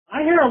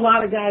I hear a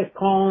lot of guys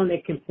calling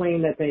that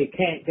complain that they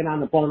can't get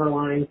on the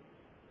Bonerline.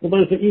 Well,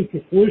 there's an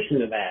easy solution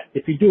to that.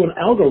 If you do an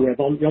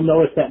algorithm, you'll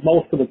notice that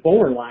most of the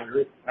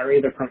Bonerliners are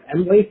either from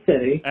Emily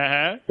City,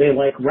 they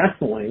like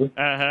wrestling,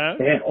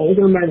 they had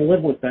older men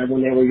live with them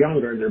when they were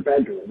younger in their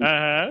bedroom,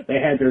 they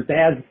had their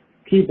dad's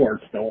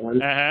keyboard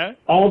stolen.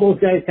 All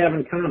those guys have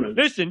in common.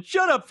 Listen,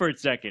 shut up for a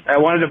second. I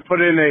wanted to put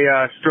in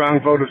a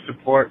strong vote of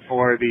support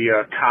for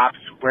the cops.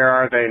 Where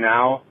are they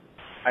now?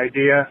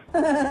 Idea.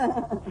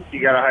 You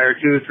got to hire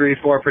 2, 3,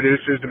 4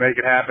 producers to make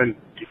it happen.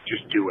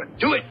 Just do it.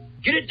 Do it.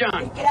 Get it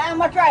done. Get out of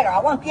my trailer. I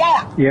want you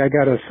out. Yeah, I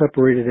got a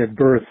separated at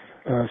birth.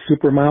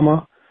 Super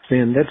Mama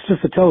saying that's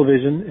just a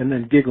television, and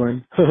then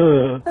giggling.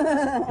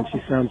 And she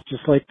sounds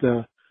just like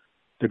the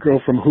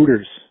girl from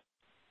Hooters.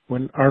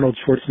 When Arnold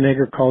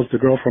Schwarzenegger calls the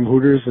girl from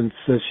Hooters and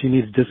says she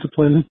needs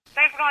discipline.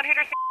 Thanks for calling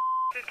Hooters.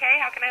 This is Kay.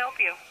 How can I help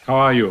you? How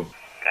are you?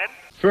 Good.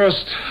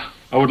 First,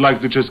 I would like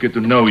to just get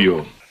to know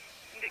you.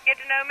 Get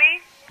to know me?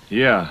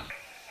 Yeah.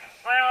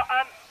 Well,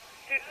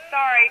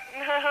 sorry.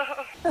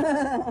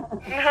 No.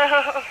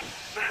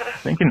 I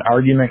think an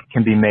argument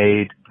can be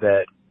made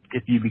that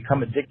if you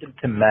become addicted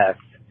to meth,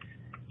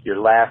 your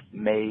laugh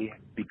may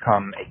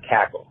become a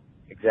cackle.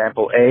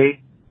 Example A,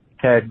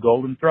 Ted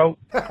Goldenthroat.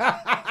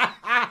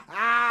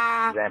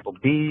 Example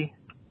B,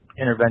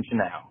 intervention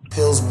now.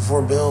 Pills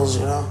before bills,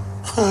 you know?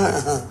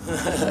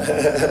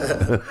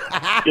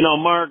 You know,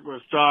 Mark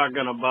was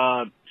talking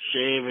about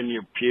shaving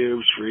your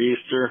pubes for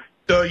Easter.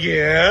 Oh,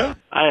 yeah?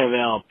 I have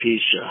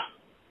alopecia.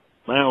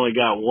 I only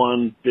got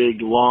one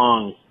big,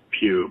 long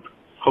pube.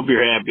 Hope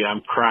you're happy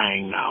I'm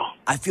crying now.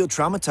 I feel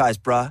traumatized,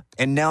 bruh.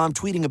 And now I'm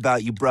tweeting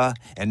about you, bruh.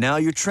 And now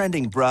you're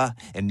trending, bruh.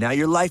 And now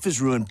your life is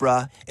ruined,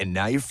 bruh. And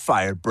now you're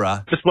fired,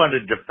 bruh. Just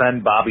wanted to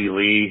defend Bobby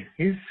Lee.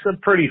 He's a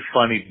pretty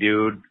funny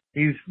dude.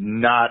 He's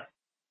not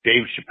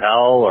Dave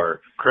Chappelle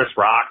or Chris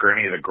Rock or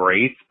any of the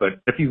greats,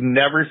 but if you've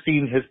never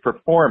seen his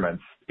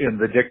performance in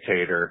The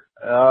Dictator,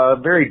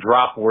 very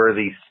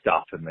drop-worthy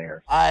stuff in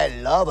there. I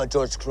love a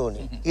George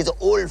Clooney. He's an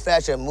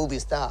old-fashioned movie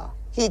star.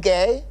 He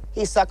gay?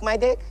 He suck my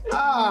dick?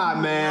 Ah,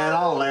 man,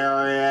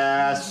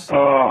 hilarious.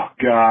 Oh,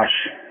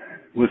 gosh.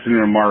 Listening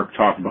to Mark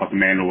talk about The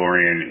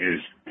Mandalorian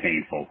is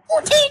painful.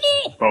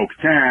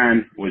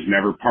 Bo-Katan was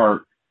never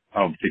part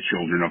of the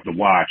Children of the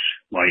Watch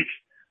like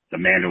The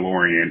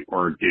Mandalorian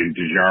or Din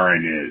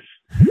Djarin is.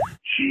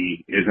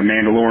 She is a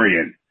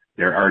Mandalorian.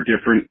 There are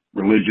different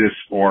religious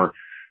or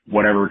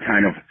whatever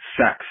kind of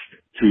sects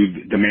to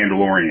the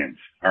Mandalorians,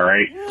 all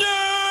right?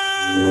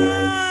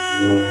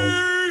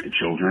 The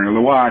Children of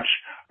the Watch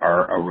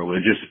are a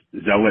religious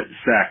zealot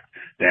sect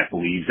that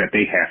believes that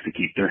they have to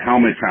keep their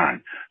helmets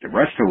on. The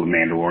rest of the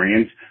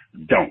Mandalorians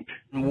don't.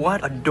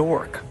 What a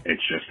dork.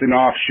 It's just an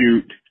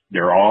offshoot.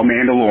 They're all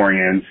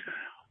Mandalorians.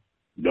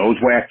 Those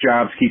whack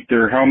jobs keep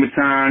their helmets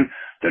on.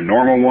 The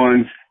normal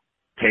ones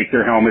take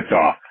their helmets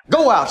off.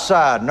 Go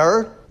outside,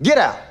 nerd. Get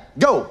out.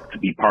 Go. To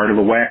be part of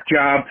the whack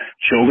job,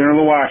 Children of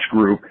the Watch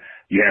group,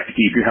 you have to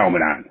keep your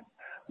helmet on.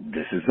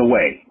 This is the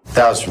way.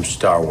 That was from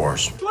Star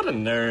Wars. What a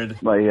nerd.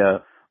 My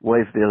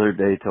wife the other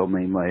day told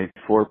me my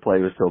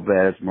foreplay was so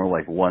bad it's more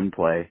like one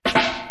play.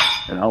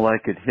 And all I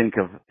could think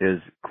of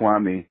is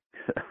Kwame.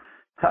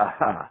 Ha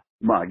ha.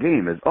 My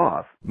game is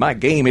off. My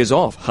game is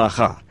off. Ha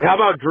ha. How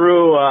about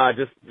Drew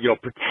just,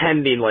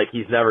 pretending like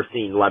he's never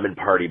seen Lemon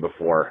Party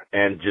before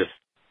and just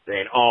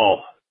saying,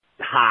 oh,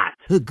 hot.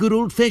 A good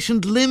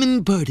old-fashioned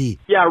lemon party.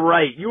 Yeah,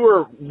 right. You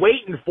were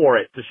waiting for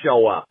it to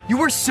show up. You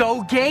were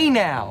so gay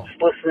now.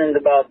 Listening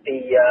about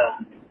the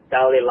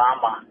Dalai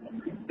Lama.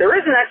 There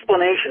is an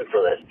explanation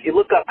for this. If you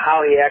look up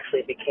how he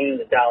actually became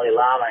the Dalai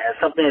Lama, it has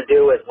something to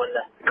do with when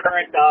the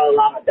current Dalai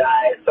Lama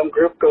dies, some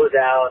group goes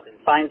out and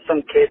finds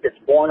some kid that's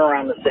born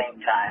around the same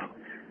time,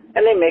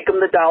 and they make him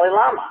the Dalai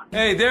Lama.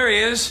 Hey, there he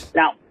is.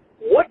 Now,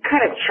 what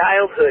kind of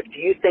childhood do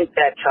you think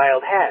that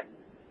child had?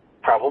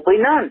 Probably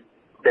none.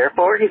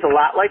 Therefore, he's a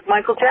lot like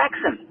Michael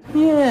Jackson.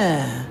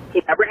 Yeah.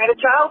 He never had a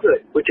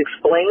childhood, which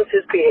explains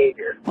his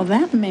behavior. Well,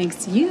 that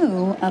makes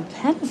you a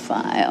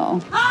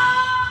pedophile.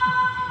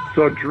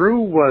 So Drew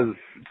was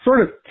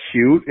sort of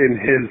cute in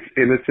his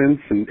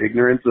innocence and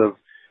ignorance of,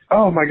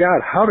 oh my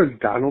God, how does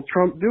Donald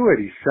Trump do it?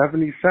 He's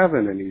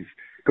 77 and he's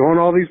going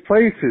all these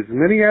places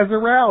and then he has a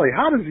rally.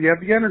 How does he have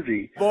the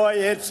energy? Boy,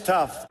 it's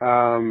tough.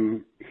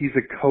 He's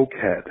a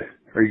cokehead.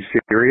 Are you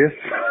serious?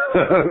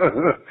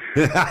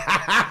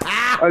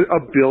 a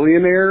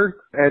billionaire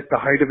at the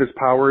height of his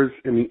powers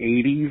in the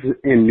 80s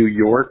in New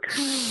York,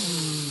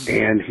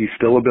 and he's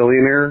still a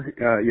billionaire?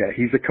 Yeah,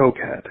 he's a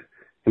cokehead,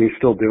 and he's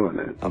still doing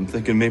it. I'm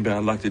thinking maybe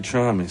I'd like to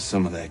try me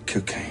some of that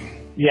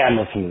cocaine. Yeah, I'm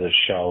listening to this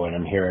show, and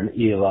I'm hearing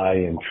Eli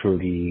and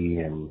Trudy,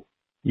 and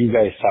you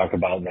guys talk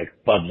about,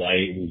 Bud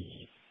Light, and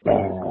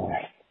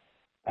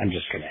I'm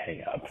just going to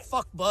hang up.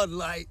 Fuck Bud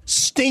Light.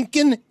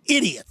 Stinking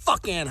idiot.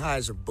 Fuck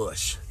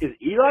Anheuser-Busch. Is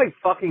Eli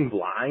fucking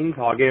blind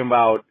talking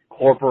about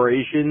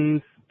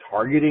corporations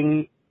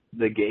targeting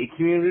the gay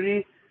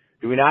community?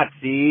 Do we not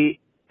see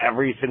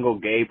every single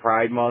gay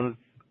Pride Month,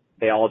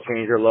 they all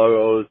change their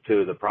logos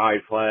to the Pride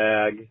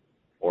flag,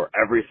 or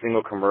every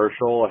single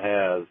commercial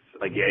has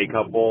like a gay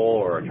couple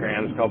or a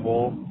trans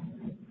couple.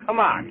 Come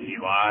on,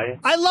 Eli.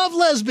 I love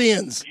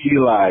lesbians.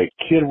 Eli,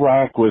 Kid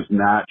Rock was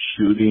not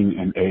shooting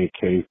an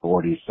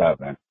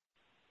AK-47.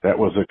 That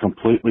was a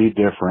completely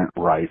different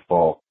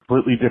rifle,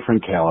 completely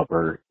different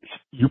caliber.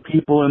 You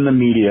people in the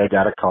media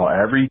got to call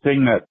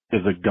everything that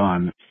is a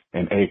gun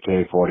an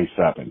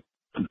AK-47.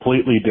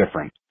 Completely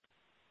different.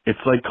 It's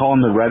like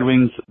calling the Red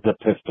Wings the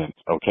Pistons,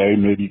 okay?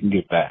 Maybe you can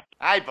get that.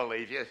 I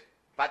believe you,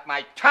 but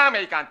my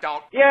Tommy gun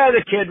don't. Yeah,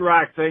 the Kid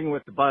Rock thing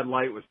with the Bud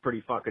Light was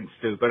pretty fucking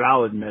stupid.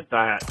 I'll admit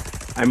that.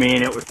 I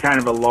mean, it was kind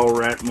of a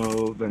low-rent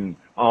move and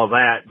all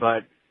that,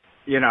 but,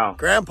 you know.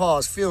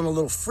 Grandpa's feeling a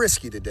little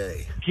frisky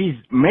today. She's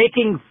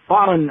making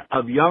fun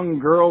of young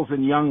girls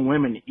and young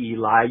women,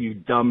 Eli, you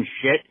dumb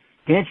shit.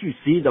 Can't you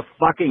see the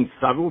fucking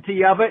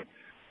subtlety of it?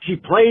 She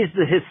plays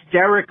the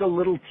hysterical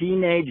little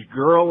teenage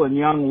girl and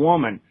young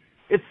woman.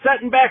 It's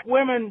setting back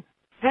women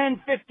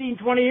 10, 15,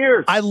 20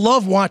 years. I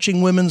love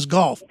watching women's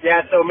golf.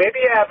 Yeah, so maybe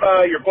have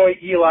your boy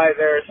Eli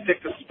there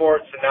stick to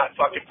sports and not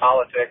fucking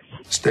politics.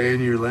 Stay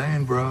in your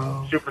lane,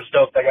 bro. Super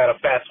stoked I got a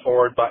fast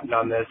forward button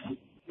on this.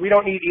 We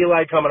don't need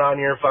Eli coming on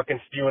here fucking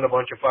spewing a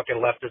bunch of fucking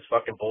leftist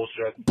fucking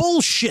bullshit.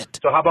 Bullshit.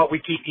 So how about we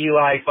keep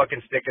Eli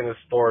fucking sticking to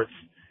sports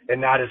and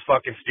not his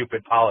fucking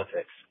stupid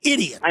politics?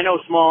 Idiot. I know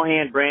Small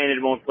Hand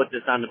Brandon won't put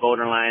this on the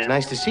Bonerline.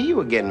 Nice to see you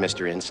again,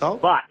 Mr.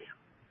 Insult. But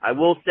I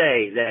will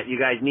say that you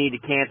guys need to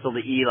cancel the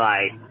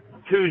Eli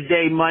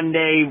Tuesday,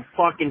 Monday,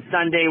 fucking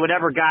Sunday,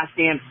 whatever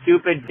goddamn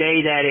stupid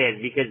day that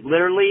is. Because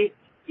literally,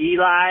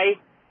 Eli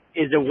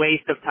is a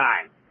waste of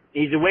time.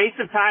 He's a waste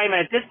of time.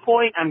 At this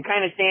point, I'm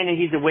kind of saying that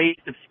he's a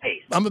waste of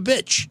space. I'm a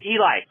bitch.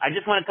 Eli, I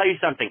just want to tell you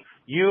something.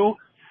 You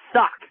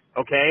suck.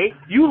 Okay?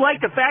 You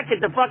like the fact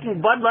that the fucking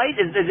Bud Light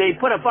is that they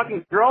put a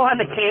fucking girl on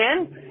the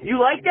can? You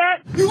like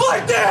that? You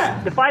like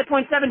that? The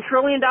 $5.7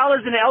 trillion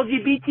in the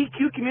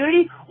LGBTQ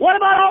community? What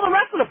about all the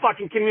rest of the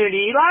fucking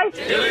community, Eli?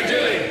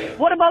 Dilly.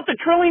 What about the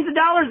trillions of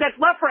dollars that's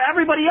left for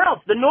everybody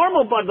else? The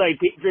normal Bud Light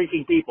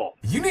drinking people?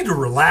 You need to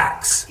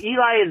relax.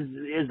 Eli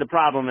is the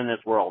problem in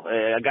this world.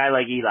 A guy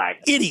like Eli.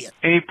 Idiot.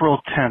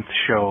 April 10th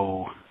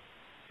show,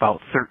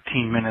 about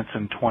 13 minutes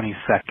and 20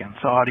 seconds.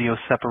 Audio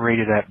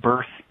separated at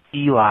birth.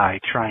 Eli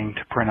trying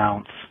to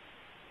pronounce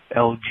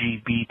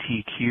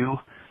LGBTQ,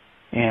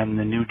 and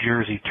the New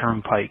Jersey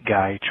Turnpike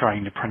guy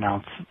trying to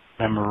pronounce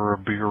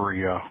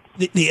memorabilia.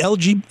 The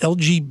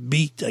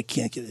LGBT, I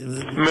can't get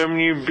it.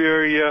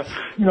 Memorabilia.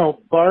 You know,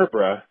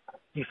 Barbara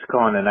used to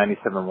call in at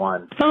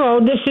 97.1.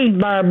 Hello, this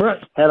is Barbara.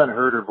 Haven't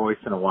heard her voice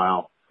in a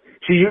while.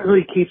 She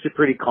usually keeps it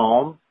pretty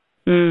calm,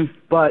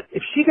 but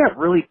if she got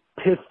really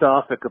pissed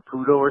off at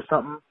Caputo or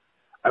something,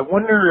 I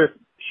wonder if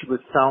she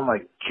would sound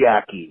like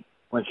Jackie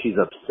when she's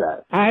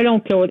upset. I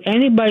don't care what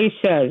anybody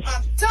says.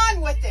 I'm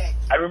done with it.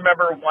 I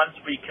remember once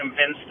we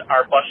convinced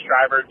our bus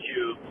driver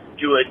to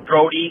do a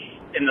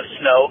Brody in the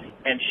snow,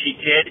 and she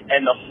did,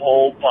 and the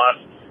whole bus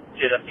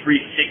did a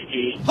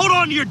 360. Hold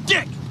on to your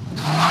dick!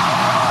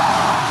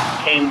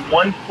 Came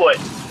 1 foot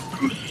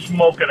from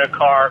smoking a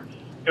car.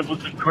 It was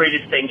the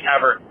greatest thing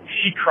ever.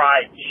 She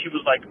cried. She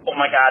was like, oh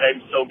my God, I'm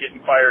so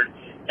getting fired.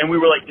 And we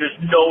were like, there's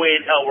no way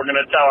in hell we're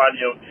going to tell on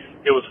you.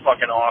 It was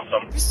fucking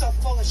awesome. You're so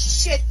full of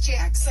shit,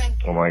 Jackson.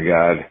 Oh my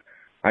God.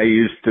 I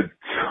used to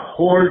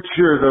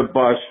torture the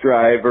bus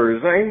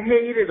drivers. I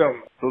hated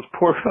them. Those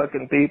poor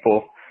fucking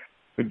people.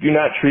 We do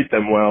not treat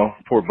them well,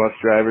 poor bus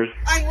drivers.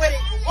 I'm ready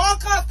to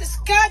walk off this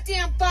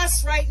goddamn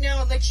bus right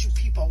now and let you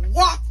people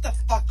walk the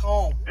fuck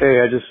home. Hey,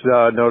 I just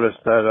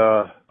noticed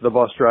that the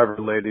bus driver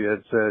lady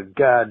had said,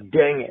 God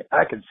dang it,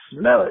 I can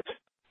smell it.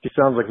 She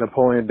sounds like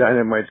Napoleon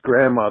Dynamite's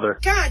grandmother.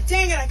 God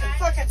dang it, I can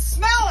fucking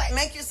smell it.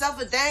 Make yourself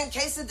a dang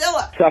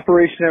quesadilla.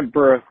 Separation at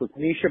birth with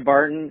Nisha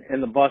Barton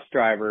and the bus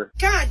driver.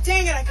 God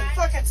dang it, I can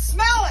fucking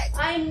smell it.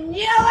 I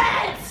knew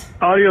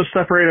it. Audio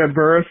separated at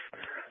birth.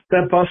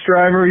 That bus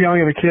driver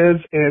yelling at the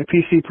kids, and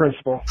PC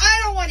principal.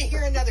 I don't want to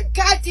hear another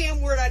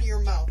goddamn word out of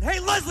your mouth. Hey,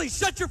 Leslie,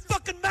 shut your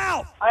fucking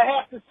mouth. I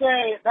have to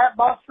say, that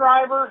bus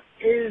driver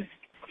is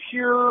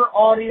pure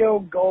audio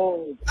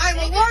gold. I'm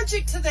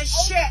allergic to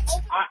this shit.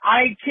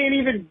 I can't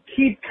even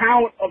keep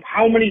count of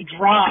how many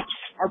drops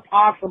are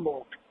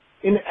possible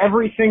in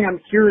everything I'm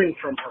hearing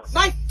from her.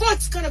 My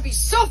foot's gonna be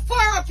so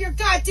far up your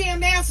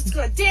goddamn ass, it's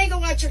gonna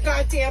dangle out your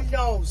goddamn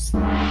nose.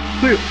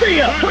 See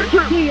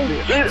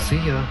ya.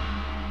 See ya.